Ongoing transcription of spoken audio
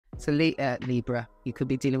So Libra, you could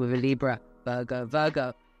be dealing with a Libra,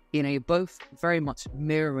 Virgo, you know, you're both very much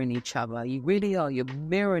mirroring each other. You really are. You're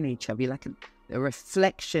mirroring each other. You're like a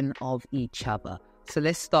reflection of each other. So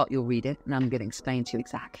let's start your reading, and I'm going to explain to you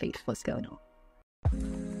exactly what's going on.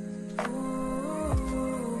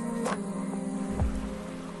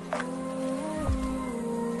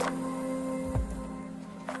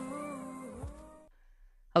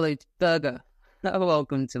 Hello, Virgo.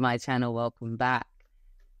 Welcome to my channel. Welcome back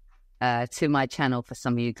to my channel for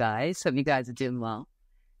some of you guys. Hope you guys are doing well.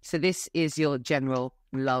 So this is your general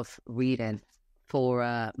love reading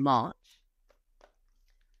for March.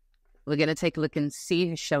 We're going to take a look and see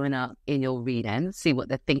who's showing up in your reading, see what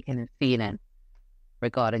they're thinking and feeling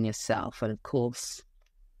regarding yourself, and of course,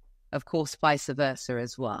 vice versa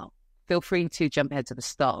as well. Feel free to jump ahead to the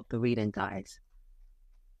start of the reading, guys.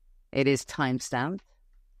 It is timestamped.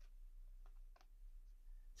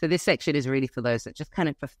 So this section is really for those that just kind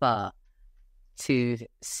of prefer to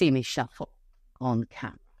see me shuffle on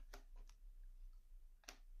camera.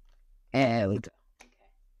 There we go.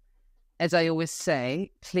 As I always say,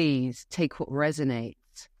 please take what resonates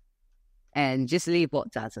and just leave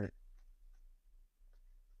what doesn't.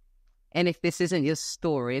 And if this isn't your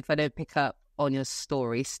story, if I don't pick up on your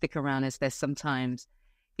story, stick around, as there's sometimes,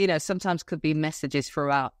 sometimes could be messages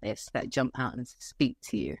throughout this that jump out and speak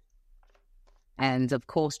to you. And of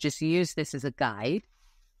course, just use this as a guide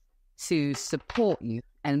to support you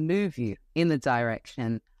and move you in the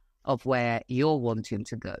direction of where you're wanting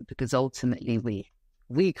to go, because ultimately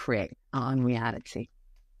we create our own reality.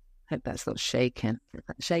 Hope that's not shaking. Is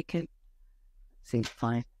that shaking? Seems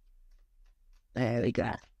fine. There we go.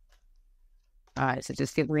 All right, so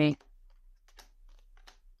just give me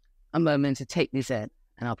a moment to take this in,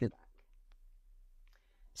 and I'll be back.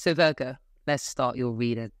 So Virgo, let's start your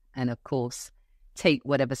reading. And of course, take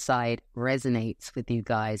whatever side resonates with you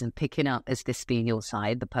guys, and picking up as this being your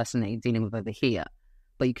side, the person that you're dealing with over here.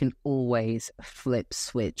 But you can always flip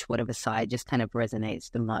switch whatever side just kind of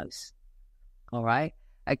resonates the most. All right?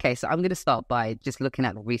 Okay, so I'm going to start by just looking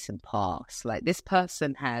at the recent past. Like, this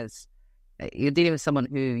person you're dealing with someone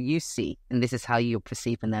who you see, and this is how you're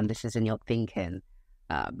perceiving them. This is in your thinking.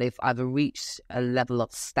 They've either reached a level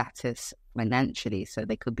of status financially, so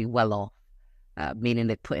they could be well off, meaning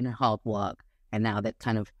they've put in hard work, and now they've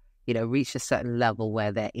kind of, reached a certain level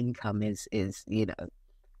where their income is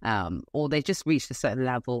or they've just reached a certain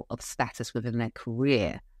level of status within their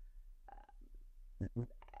career.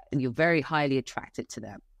 And you're very highly attracted to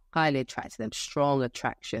them, strong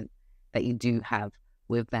attraction that you do have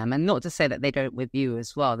with them. And not to say that they don't with you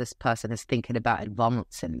as well. This person is thinking about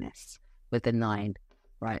advancing this with the 9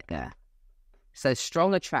 right there. So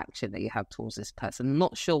strong attraction that you have towards this person.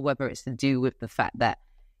 Not sure whether it's to do with the fact that,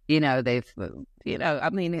 they've, I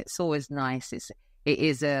mean, it's always nice. It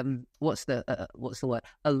is, what's the word?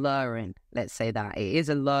 Alluring. Let's say that. It is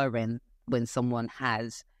alluring when someone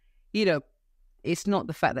has, it's not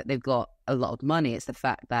the fact that they've got a lot of money. It's the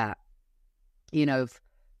fact that,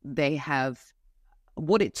 they have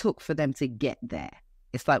what it took for them to get there.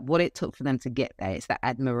 It's like what it took for them to get there. It's that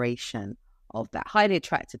admiration of that, highly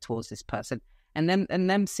attracted towards this person. And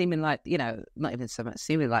them seeming like, not even so much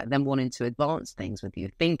seeming like them wanting to advance things with you,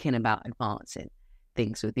 thinking about advancing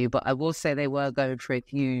things with you. But I will say they were going through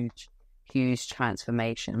a huge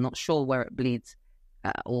transformation. I'm not sure where it bleeds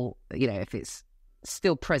or, if it's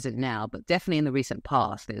still present now, but definitely in the recent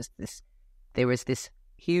past, there is this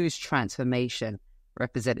huge transformation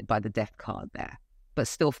represented by the Death card there, but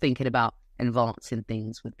still thinking about advancing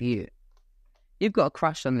things with you. You've got a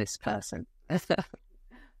crush on this person,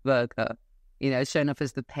 Virgo. Showing up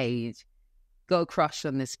as the Page. Got a crush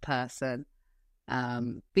on this person.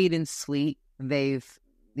 Feeling sweet. They've,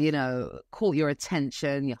 caught your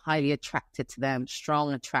attention. You're highly attracted to them.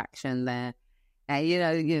 Strong attraction there.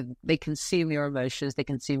 And, they consume your emotions. They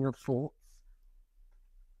consume your thoughts.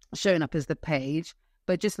 Showing up as the Page.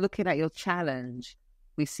 But just looking at your challenge,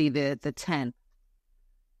 we see the 10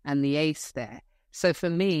 and the Ace there. So for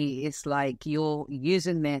me, it's like you're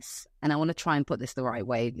using this, and I want to try and put this the right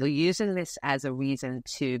way. You're using this as a reason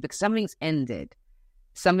because something's ended.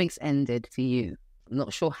 Something's ended for you. I'm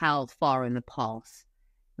not sure how far in the past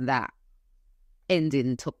that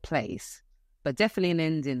ending took place, but definitely an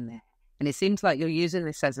ending there. And it seems like you're using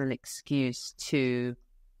this as an excuse to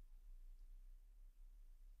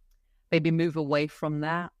maybe move away from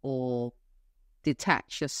that or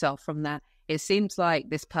detach yourself from that. It seems like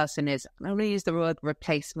this person is, I'm going to use the word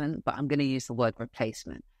replacement, but I'm going to use the word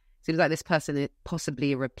replacement. It seems like this person is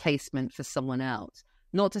possibly a replacement for someone else.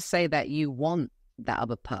 Not to say that you want that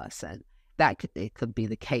other person. It could be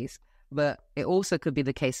the case, but it also could be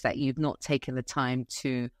the case that you've not taken the time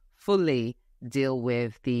to fully deal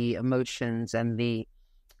with the emotions and the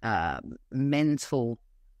mental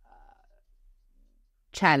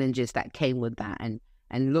challenges that came with that,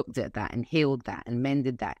 and looked at that and healed that and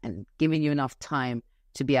mended that and given you enough time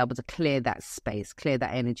to be able to clear that space, clear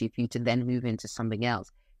that energy for you to then move into something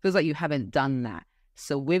else. Feels like you haven't done that.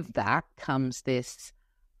 So with that comes this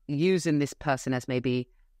using this person as maybe,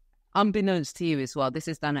 unbeknownst to you as well, this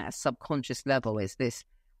is done at a subconscious level, is this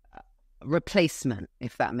replacement,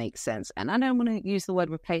 if that makes sense. And I don't want to use the word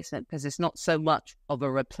replacement because it's not so much of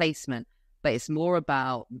a replacement, but it's more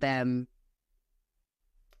about them,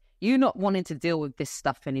 you not wanting to deal with this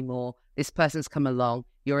stuff anymore. This person's come along,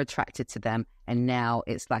 you're attracted to them, and now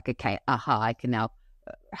it's like, okay, I can now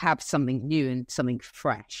have something new and something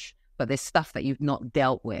fresh. But there's stuff that you've not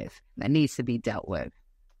dealt with that needs to be dealt with,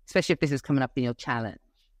 especially if this is coming up in your challenge.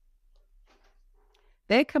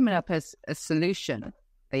 They're coming up as a solution,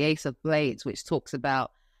 the Ace of Blades, which talks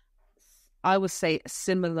about, I would say, a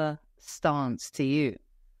similar stance to you.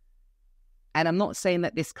 And I'm not saying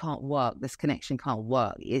that this can't work, this connection can't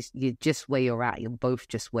work. You're just where you're at. You're both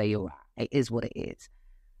just where you're at. It is what it is.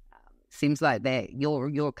 Seems like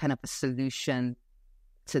you're kind of a solution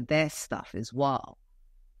to their stuff as well.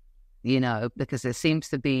 You know, because there seems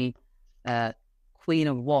to be a Queen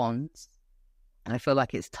of Wands, and I feel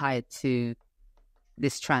like it's tied to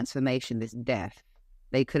this transformation, this death.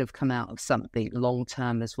 They could have come out of something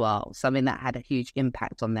long-term as well, something that had a huge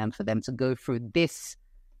impact on them, for them to go through this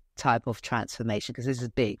type of transformation, because this is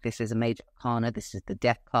big. This is a major arcana. This is the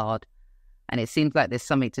death card. And it seems like there's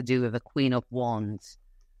something to do with a Queen of Wands.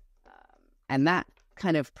 And that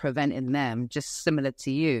kind of preventing them, just similar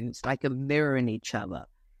to you, it's like a mirroring each other.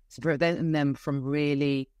 It's preventing them from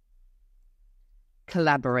really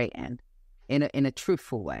collaborating in a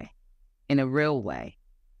truthful way, in a real way.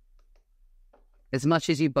 As much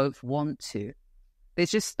as you both want to,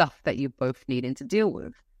 there's just stuff that you both needing to deal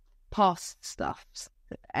with, past stuff,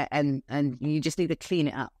 and you just need to clean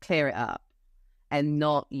it up, clear it up, and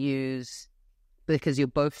not use, because you're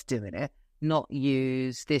both doing it, not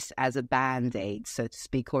use this as a band-aid, so to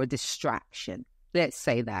speak, or a distraction. Let's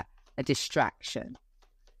say that, a distraction.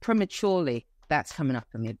 Prematurely, that's coming up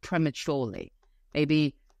for me, prematurely.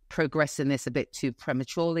 Maybe progressing this a bit too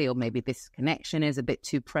prematurely, or maybe this connection is a bit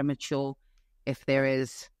too premature, if there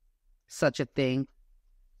is such a thing.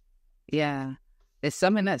 Yeah, there's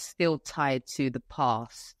something that's still tied to the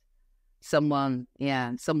past. Someone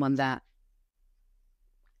that,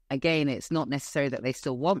 again, it's not necessary that they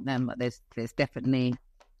still want them, but there's definitely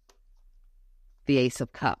the Ace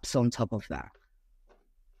of Cups on top of that.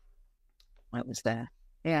 What was there?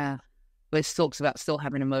 Yeah, which talks about still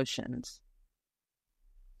having emotions,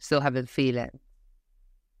 still having feelings.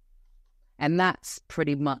 And that's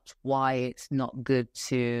pretty much why it's not good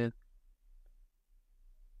to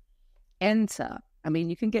enter. I mean,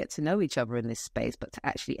 you can get to know each other in this space, but to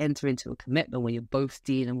actually enter into a commitment where you're both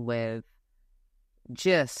dealing with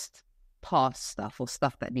just past stuff, or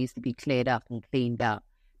stuff that needs to be cleared up and cleaned up,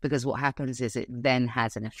 because what happens is it then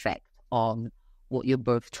has an effect on what you're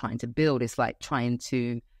both trying to build. It's like trying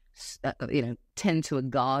to, tend to a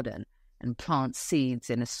garden and plant seeds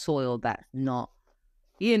in a soil that's not,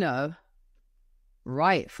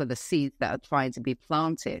 right for the seeds that are trying to be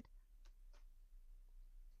planted.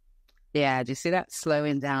 Yeah, do you see that?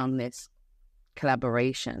 Slowing down this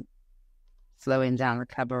collaboration. Slowing down the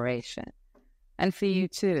collaboration. And for you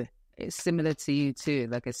too, it's similar to you too.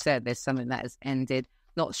 Like I said, there's something that has ended.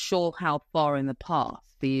 Not sure how far in the past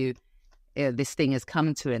for you, this thing has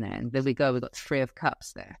come to an end. There we go. We've got 3 of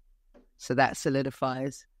Cups there. So that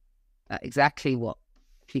solidifies exactly what,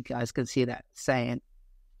 if you guys can see that, saying.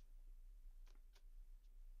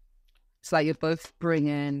 It's like you're both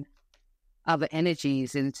bringing other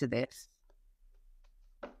energies into this,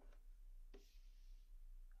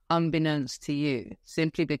 unbeknownst to you,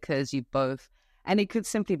 simply because you both, and it could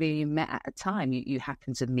simply be you met at a time, you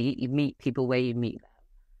happen to meet people where you meet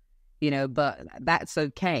them, but that's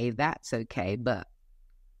okay, but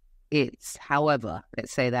it's, however,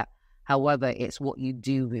 let's say that, however, it's what you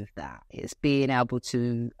do with that. It's being able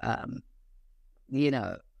to,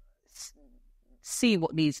 see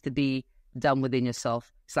what needs to be done within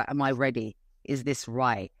yourself. It's like, am I ready? Is this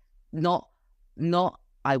right? Not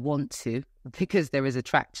I want to, because there is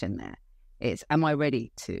attraction there. It's, am I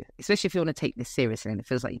ready to? Especially if you want to take this seriously, and it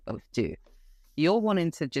feels like you both do. You're wanting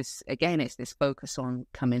to just, again, it's this focus on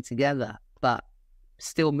coming together, but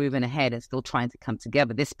still moving ahead and still trying to come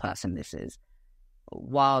together. This person, this is,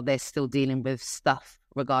 while they're still dealing with stuff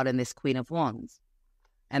regarding this Queen of Wands.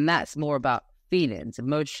 And that's more about feelings,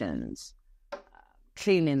 emotions,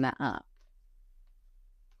 cleaning that up.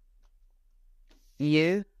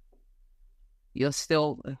 You, You're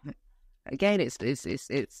still, again,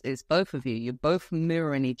 it's both of you. You're both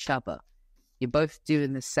mirroring each other. You're both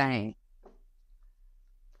doing the same.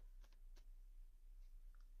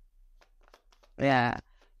 Yeah.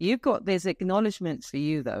 You've got this acknowledgement for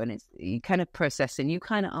you, though, and you kind of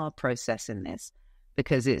are processing this,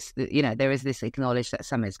 because it's, there is this acknowledge that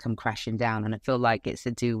something's come crashing down, and I feel like it's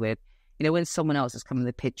to do with, when someone else has come in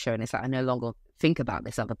the picture, and it's like, I no longer think about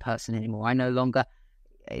this other person anymore.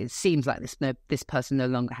 It seems like this person no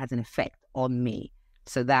longer has an effect on me.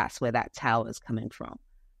 So that's where that tower is coming from.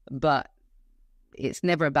 But it's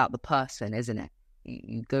never about the person, isn't it?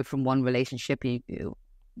 You go from one relationship, the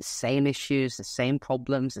same issues, the same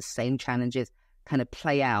problems, the same challenges kind of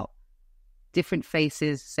play out. Different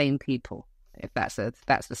faces, same people. If that's the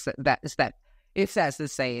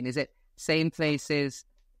saying, is it? Same places,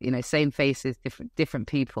 same faces, different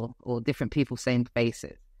people, or different people, same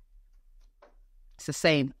faces. It's the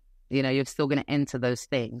same. You're still going to enter those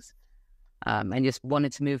things, and just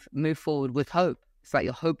wanted to move forward with hope. It's like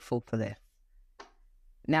you're hopeful for this.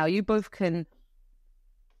 Now, you both can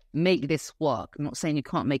make this work. I'm not saying you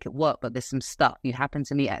can't make it work, but there's some stuff. You happen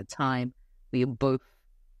to meet at a time where you're both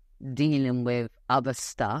dealing with other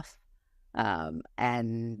stuff,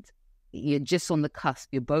 and you're just on the cusp.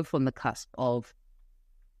 You're both on the cusp of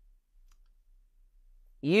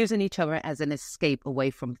using each other as an escape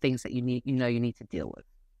away from things that you need to deal with.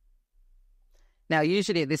 Now,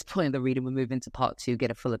 usually at this point of the reading, we move into part 2,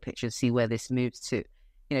 get a fuller picture, see where this moves to.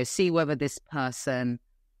 See whether this person,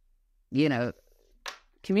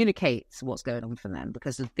 communicates what's going on for them,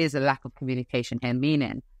 because there's a lack of communication here,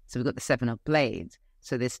 meaning, so we've got the 7 of Blades.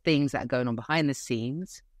 So there's things that are going on behind the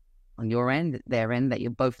scenes on your end, their end, that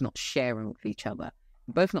you're both not sharing with each other.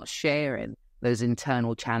 You're both not sharing those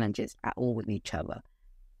internal challenges at all with each other.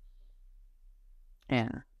 Yeah.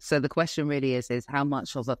 So the question really is how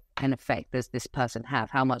much of an effect does this person have?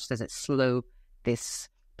 How much does it slow this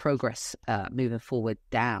progress moving forward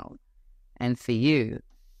down? And for you,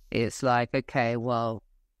 it's like, okay, well,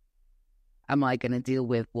 am I going to deal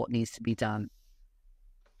with what needs to be done?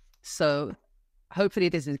 So hopefully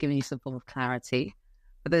this is giving you some form of clarity.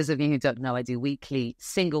 For those of you who don't know, I do weekly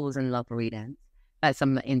singles and love readings. That's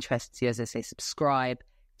something that interests you. As I say, subscribe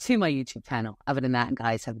to my YouTube channel. Other than that,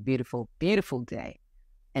 guys, have a beautiful, beautiful day.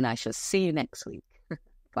 And I shall see you next week.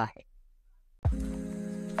 Bye.